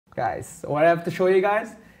Guys, what I have to show you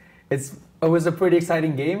guys, it was a pretty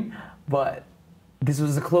exciting game, but this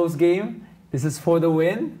was a close game. This is for the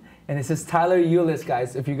win, and this is Tyler Ulis,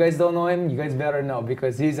 guys. If you guys don't know him, you guys better know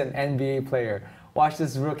because he's an NBA player. Watch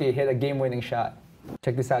this rookie hit a game-winning shot.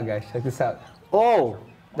 Check this out, guys. Check this out. Oh,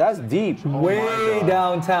 that's deep. Way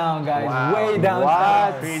downtown, guys. Wow. Way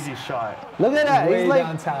downtown. What? Crazy shot. Look at that. Way He's like,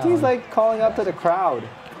 downtown. he's like calling out to the crowd.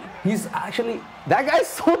 He's actually, That guy's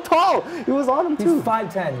so tall. He was on him he's too.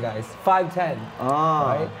 5'10", guys. 5'10".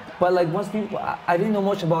 Right? But like most people, I didn't know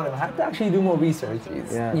much about him. I had to actually do more research.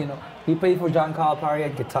 You know, he played for John Calipari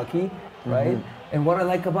at Kentucky, right? And what I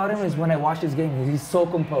like about him is when I watch his game, he's so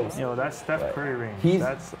composed. Yo, that's Steph Curry range.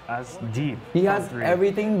 That's deep. He has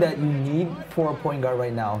everything that you need for a point guard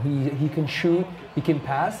right now. He can shoot, he can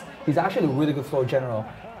pass. He's actually a really good floor general,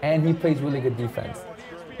 and he plays really good defense.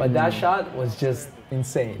 But that shot was just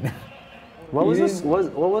insane. What was this?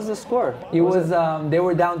 What was the score? It was they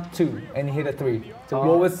were down 2 and he hit a 3. So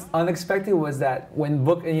what was unexpected was that when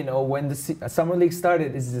when the summer league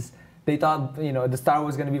started, they thought the star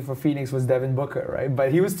was going to be for Phoenix was Devin Booker, right?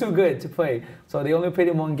 But he was too good to play, so they only played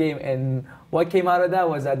him 1 game. And what came out of that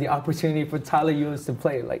was that the opportunity for Tyler Ulis to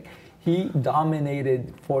play. Like he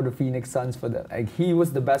dominated for the Phoenix Suns for that. Like he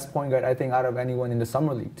was the best point guard I think out of anyone in the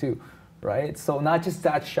summer league too. Right, so not just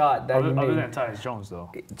that shot that he made. Other than Tyus Jones,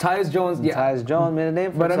 though. Tyus Jones, yeah. Tyus Jones made a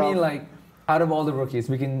name for But himself. I mean, like, out of all the rookies,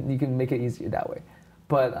 you can make it easier that way.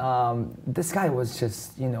 But this guy was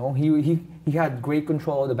just, he had great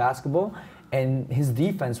control of the basketball, and his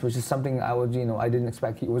defense was just something I didn't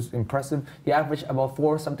expect. He was impressive. He averaged about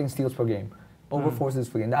 4-something steals per game, over 4 steals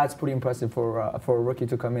per game. That's pretty impressive for a rookie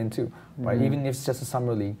to come in too, right? Even if it's just a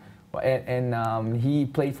summer league. And he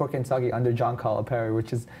played for Kentucky under John Calipari,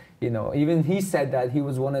 which is, even he said that he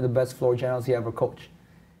was one of the best floor generals he ever coached.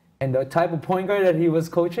 And the type of point guard that he was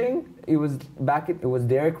coaching, it was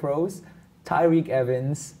Derrick Rose, Tyreke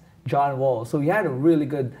Evans, John Wall. So he had a really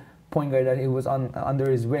good point guard that he was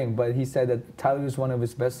under his wing. But he said that Tyler was one of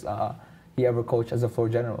his best he ever coached as a floor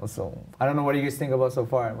general. So I don't know what you guys think about so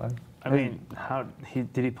far, man. I mean,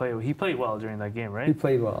 did he play? He played well during that game, right? He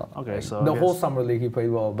played well. Okay, like, so the whole summer league he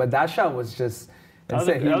played well, but that shot was just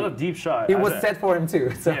insane. That was a deep shot. It was set for him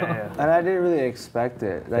too. So. Yeah. And I didn't really expect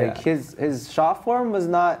it. Like his shot form was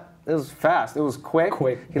not. It was fast. It was quick.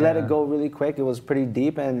 He let it go really quick. It was pretty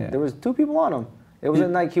deep, and there was 2 people on him. It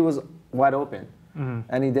wasn't like he was wide open.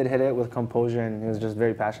 And he did hit it with composure, and he was just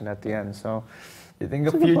very passionate at the end. So. You think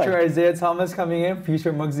a future Isaiah Thomas coming in,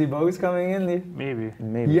 future Muggsy Bogues coming in? Maybe.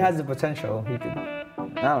 He has the potential. He could. I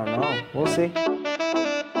don't know. We'll see.